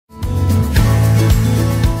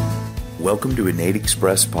Welcome to Innate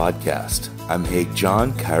Express Podcast. I'm Haig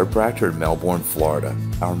John, chiropractor in Melbourne, Florida.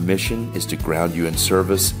 Our mission is to ground you in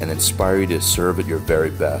service and inspire you to serve at your very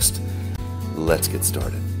best. Let's get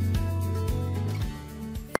started.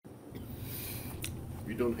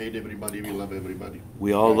 We don't hate everybody, we love everybody.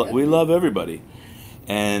 We love everybody.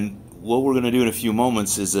 And what we're going to do in a few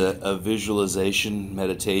moments is a visualization,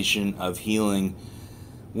 meditation of healing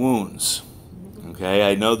wounds.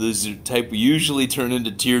 Okay, I know these are type we usually turn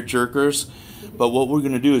into tear jerkers, but what we're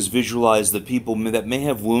going to do is visualize the people that may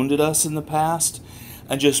have wounded us in the past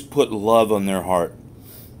and just put love on their heart.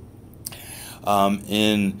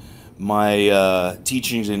 In my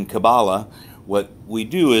teachings in Kabbalah, what we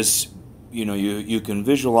do is, you can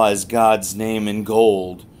visualize God's name in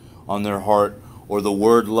gold on their heart, or the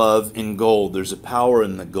word love in gold. There's a power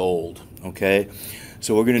in the gold, okay?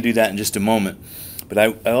 So we're going to do that in just a moment. But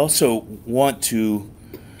I also want to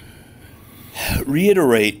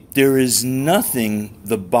reiterate, there is nothing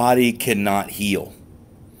the body cannot heal.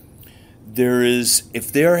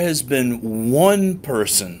 If there has been one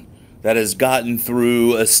person that has gotten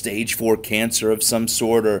through a stage 4 cancer of some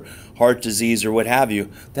sort or heart disease or what have you,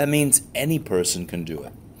 that means any person can do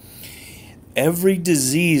it. Every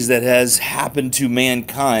disease that has happened to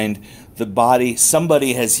mankind,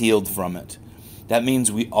 somebody has healed from it. That means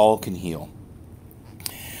we all can heal.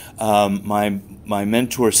 My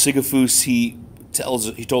mentor Sigafus, he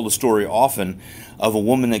told a story often of a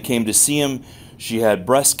woman that came to see him. She had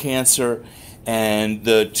breast cancer, and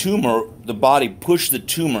the body pushed the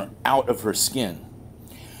tumor out of her skin.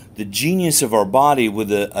 The genius of our body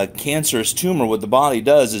with a cancerous tumor, what the body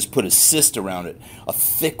does is put a cyst around it, a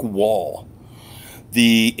thick wall.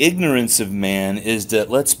 The ignorance of man is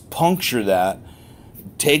that let's puncture that,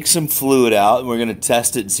 take some fluid out, and we're going to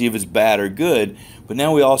test it and see if it's bad or good. But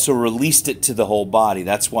now we also released it to the whole body.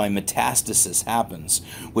 That's why metastasis happens,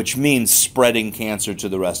 which means spreading cancer to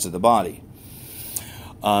the rest of the body.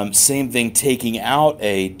 Same thing, taking out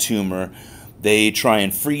a tumor. They try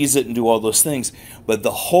and freeze it and do all those things. But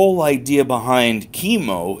the whole idea behind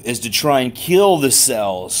chemo is to try and kill the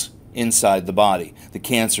cells inside the body, the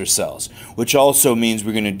cancer cells, which also means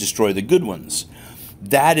we're going to destroy the good ones.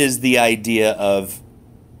 That is the idea of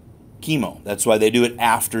chemo. That's why they do it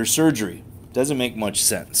after surgery. Doesn't make much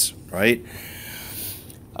sense, right?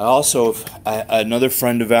 Another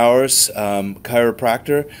friend of ours,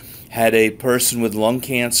 chiropractor, had a person with lung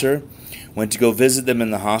cancer, went to go visit them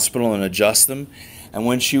in the hospital and adjust them, and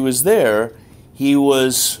when she was there, he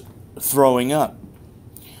was throwing up.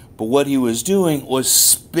 But what he was doing was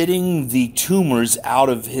spitting the tumors out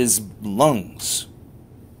of his lungs.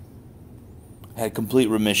 Had complete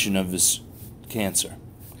remission of his cancer.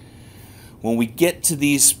 When we get to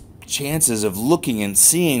these chances of looking and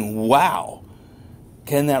seeing, wow,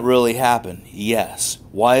 can that really happen? Yes.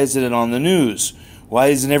 Why isn't it on the news? Why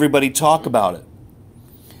doesn't everybody talk about it?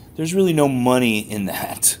 There's really no money in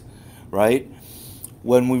that, right?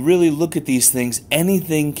 When we really look at these things,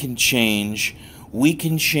 anything can change. We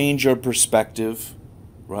can change our perspective,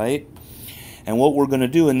 right? And what we're going to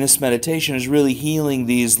do in this meditation is really healing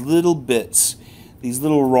these little bits, these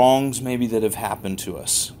little wrongs maybe that have happened to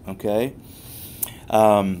us, okay?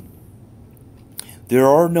 There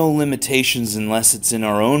are no limitations unless it's in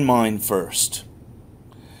our own mind first.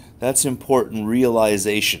 That's important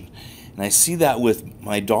realization. And I see that with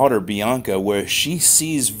my daughter Bianca, where she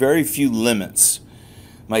sees very few limits.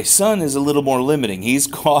 My son is a little more limiting. He's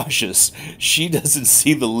cautious. She doesn't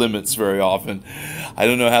see the limits very often. I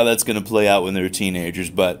don't know how that's going to play out when they're teenagers,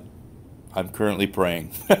 but I'm currently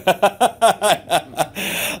praying. I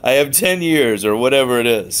have 10 years or whatever it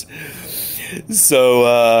is.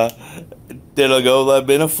 So, it'll go up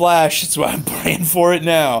in a flash. That's why I'm praying for it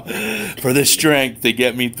now, for the strength to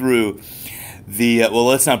get me through.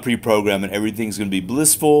 Let's not pre-program it. Everything's going to be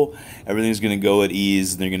blissful. Everything's going to go at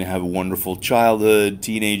ease. They're going to have a wonderful childhood,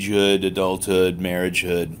 teenagehood, adulthood,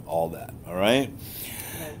 marriagehood, all that. All right?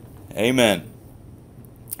 Amen.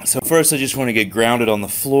 So first, I just want to get grounded on the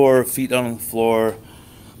floor, feet on the floor,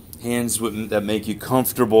 hands that make you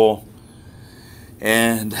comfortable.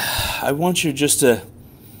 And I want you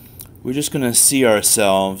we're just going to see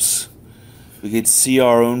ourselves. We could see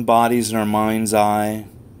our own bodies in our mind's eye.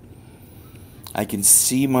 I can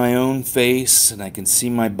see my own face and I can see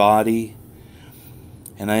my body.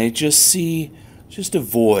 And I just see a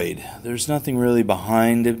void. There's nothing really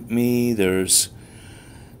behind me. There's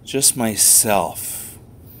just myself.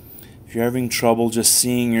 If you're having trouble just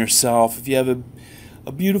seeing yourself, if you have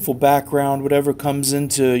a beautiful background, whatever comes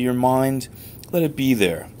into your mind, let it be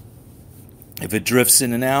there. If it drifts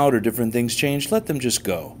in and out or different things change, let them just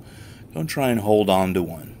go. Don't try and hold on to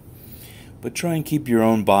one. but try and keep your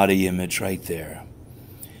own body image right there.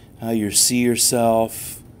 How you see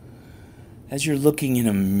yourself as you're looking in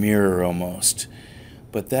a mirror almost,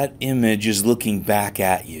 but that image is looking back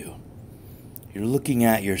at you. You're looking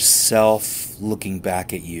at yourself looking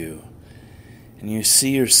back at you. And you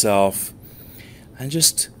see yourself, and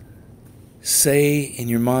just say in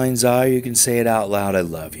your mind's eye, you can say it out loud, I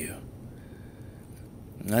love you.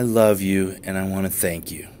 I love you, and I want to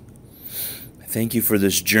thank you. I thank you for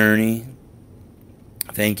this journey.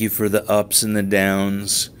 Thank you for the ups and the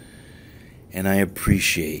downs. And I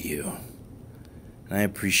appreciate you. And I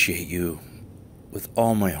appreciate you with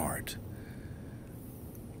all my heart.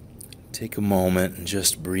 Take a moment and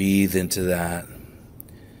just breathe into that.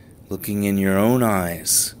 Looking in your own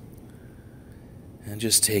eyes. And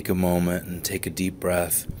just take a moment and take a deep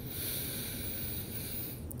breath.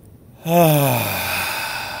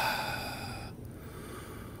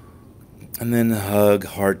 And then hug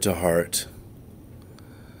heart to heart.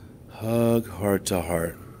 Hug heart to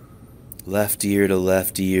heart. Left ear to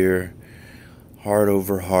left ear. Heart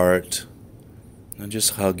over heart. And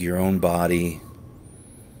just hug your own body.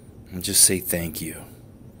 And just say thank you.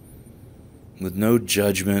 With no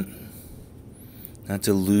judgment. Not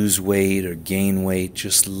to lose weight or gain weight.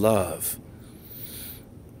 Just love.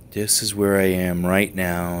 This is where I am right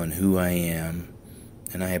now and who I am.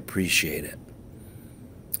 And I appreciate it.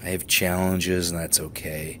 I have challenges, and that's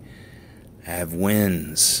okay. I have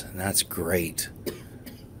wins, and that's great.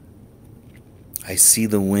 I see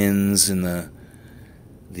the wins in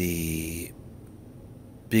the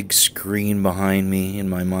big screen behind me in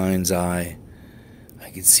my mind's eye. I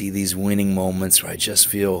can see these winning moments where I just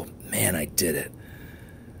feel, man, I did it.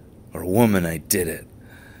 Or woman, I did it.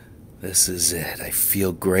 This is it. I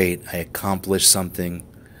feel great. I accomplished something.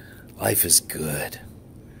 Life is good.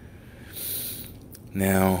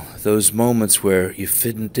 Now, those moments where you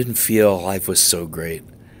didn't feel life was so great,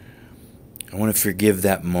 I want to forgive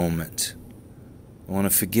that moment. I want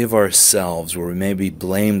to forgive ourselves where we maybe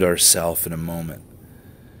blamed ourselves in a moment,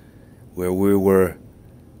 where we were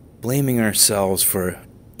blaming ourselves for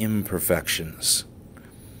imperfections.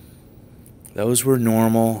 Those were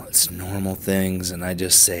normal. It's normal things, and I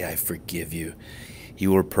just say, I forgive you.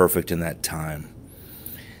 You were perfect in that time.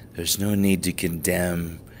 There's no need to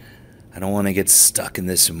condemn. I don't want to get stuck in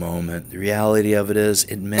this moment. The reality of it is,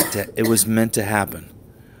 it was meant to happen.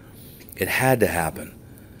 It had to happen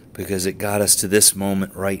because it got us to this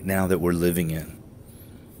moment right now that we're living in.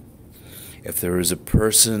 If there was a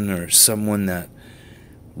person or someone that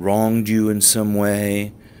wronged you in some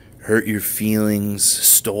way, hurt your feelings,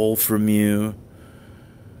 stole from you,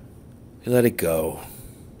 you let it go.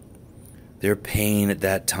 Their pain at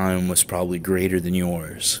that time was probably greater than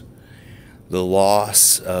yours. The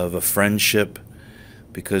loss of a friendship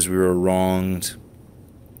because we were wronged,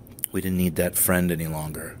 we didn't need that friend any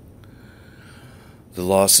longer. The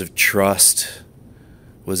loss of trust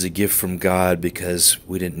was a gift from God because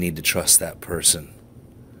we didn't need to trust that person.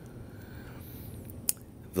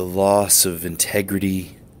 The loss of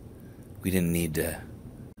integrity, we didn't need to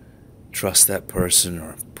trust that person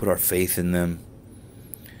or put our faith in them.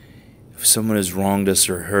 If someone has wronged us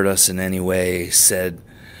or hurt us in any way, said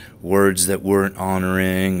words that weren't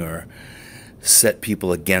honoring or set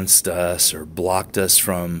people against us or blocked us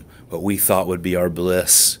from what we thought would be our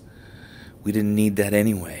bliss, we didn't need that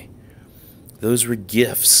anyway. Those were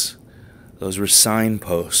gifts. Those were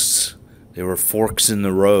signposts. They were forks in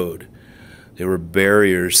the road. They were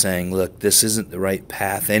barriers saying, look, this isn't the right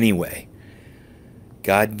path anyway.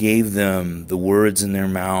 God gave them the words in their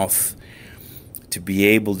mouth to be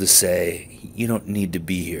able to say, you don't need to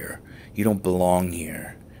be here. You don't belong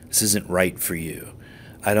here. This isn't right for you.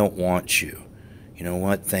 I don't want you. You know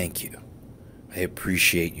what? Thank you. I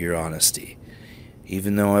appreciate your honesty.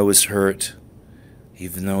 Even though I was hurt,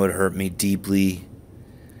 even though it hurt me deeply,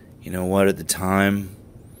 you know what? At the time,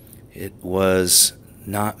 it was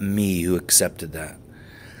not me who accepted that.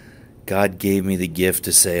 God gave me the gift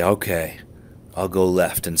to say, okay, I'll go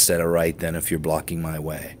left instead of right then if you're blocking my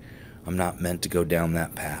way. I'm not meant to go down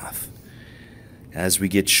that path. As we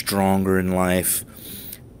get stronger in life,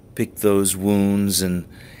 pick those wounds and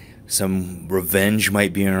some revenge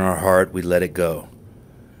might be in our heart, we let it go.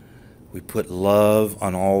 We put love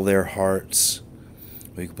on all their hearts.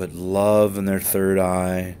 We put love in their third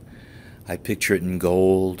eye. I picture it in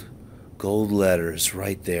gold letters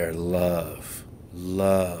right there. Love,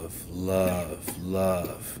 love, love,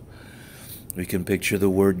 love. We can picture the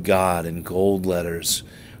word God in gold letters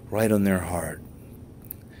right on their heart.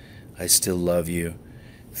 I still love you.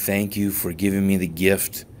 Thank you for giving me the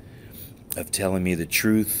gift of telling me the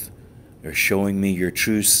truth or showing me your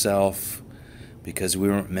true self, because we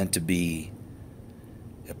weren't meant to be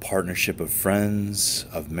a partnership of friends,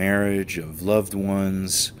 of marriage, of loved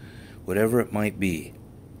ones, whatever it might be,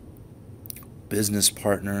 business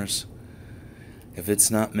partners. If it's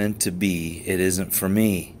not meant to be, it isn't for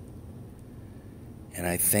me. And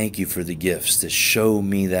I thank you for the gifts to show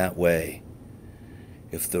me that way.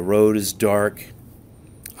 If the road is dark,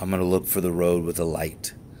 I'm going to look for the road with a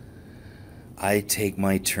light. I take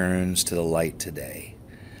my turns to the light today.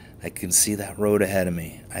 I can see that road ahead of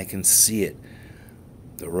me. I can see it.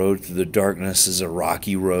 The road through the darkness is a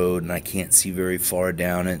rocky road, and I can't see very far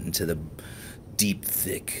down it into the deep,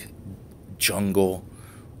 thick jungle,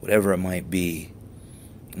 whatever it might be.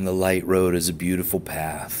 And the light road is a beautiful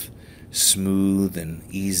path, smooth and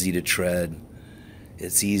easy to tread.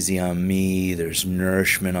 It's easy on me. There's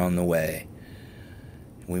nourishment on the way.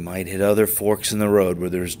 We might hit other forks in the road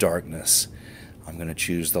where there's darkness. I'm going to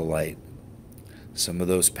choose the light. Some of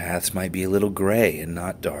those paths might be a little gray and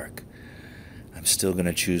not dark. I'm still going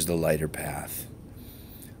to choose the lighter path.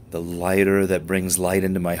 The lighter that brings light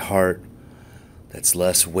into my heart, that's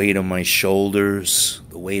less weight on my shoulders,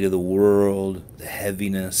 the weight of the world, the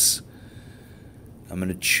heaviness. I'm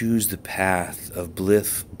going to choose the path of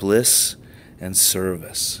bliss and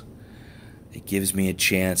service. It gives me a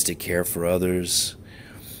chance to care for others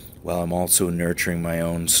while I'm also nurturing my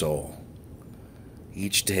own soul.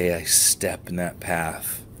 Each day I step in that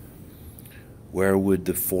path. Where would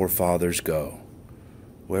the forefathers go?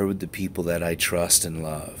 Where would the people that I trust and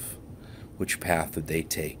love? Which path would they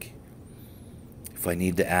take? If I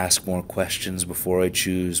need to ask more questions before I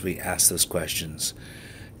choose, we ask those questions.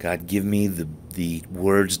 God, give me the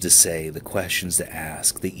words to say, the questions to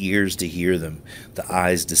ask, the ears to hear them, the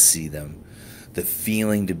eyes to see them, the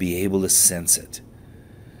feeling to be able to sense it.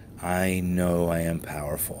 I know I am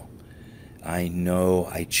powerful. I know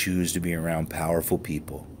I choose to be around powerful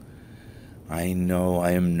people. I know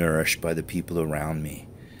I am nourished by the people around me.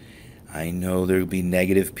 I know there will be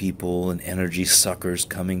negative people and energy suckers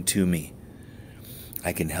coming to me.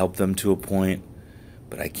 I can help them to a point,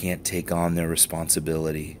 but I can't take on their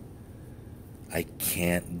responsibility. I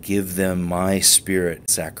can't give them my spirit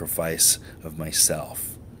sacrifice of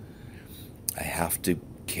myself. I have to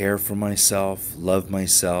care for myself, love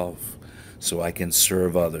myself, so I can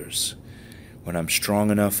serve others. When I'm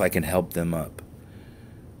strong enough, I can help them up.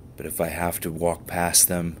 But if I have to walk past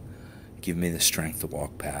them, give me the strength to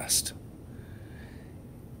walk past.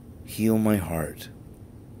 Heal my heart.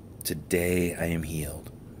 Today I am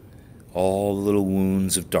healed. All the little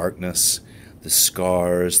wounds of darkness, the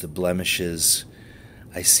scars, the blemishes,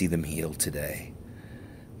 I see them healed today.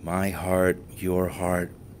 My heart, your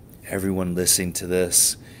heart, everyone listening to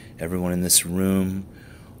this, everyone in this room,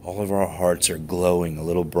 all of our hearts are glowing a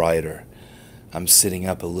little brighter. I'm sitting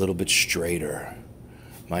up a little bit straighter.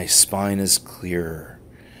 My spine is clearer.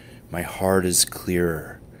 My heart is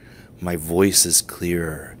clearer. My voice is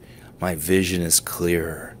clearer. My vision is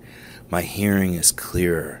clearer. My hearing is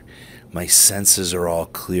clearer. My senses are all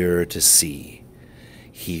clearer to see,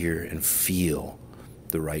 hear, and feel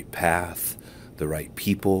the right path, the right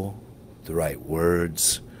people, the right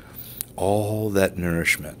words, all that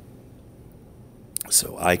nourishment.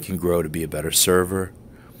 So I can grow to be a better server,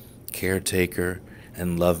 caretaker,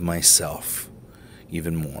 and love myself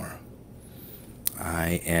even more.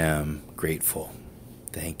 I am grateful.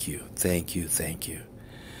 Thank you, thank you, thank you.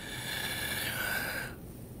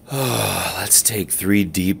 Let's take 3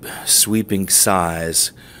 deep, sweeping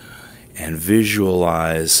sighs and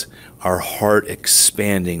visualize our heart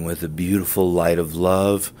expanding with the beautiful light of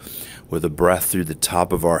love, with a breath through the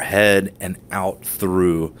top of our head and out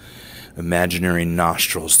through imaginary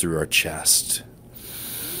nostrils through our chest.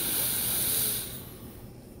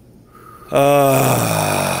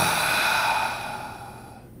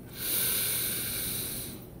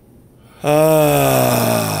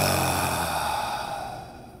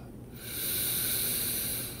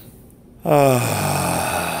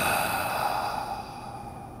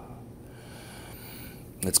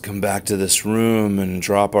 Let's come back to this room and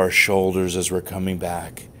drop our shoulders as we're coming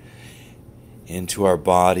back into our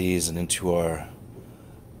bodies and into our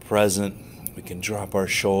present. We can drop our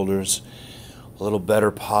shoulders. A little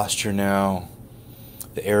better posture now.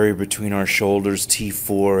 The area between our shoulders,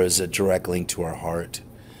 T4, is a direct link to our heart.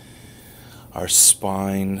 Our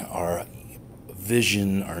spine, our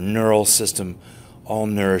vision, our neural system, all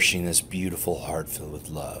nourishing this beautiful heart filled with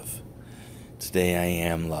love. Today I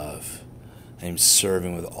am love. I am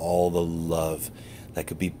serving with all the love that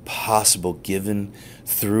could be possible, given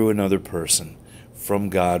through another person, from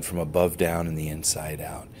God, from above down and the inside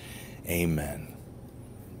out. Amen.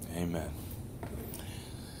 Amen.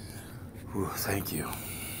 Thank you.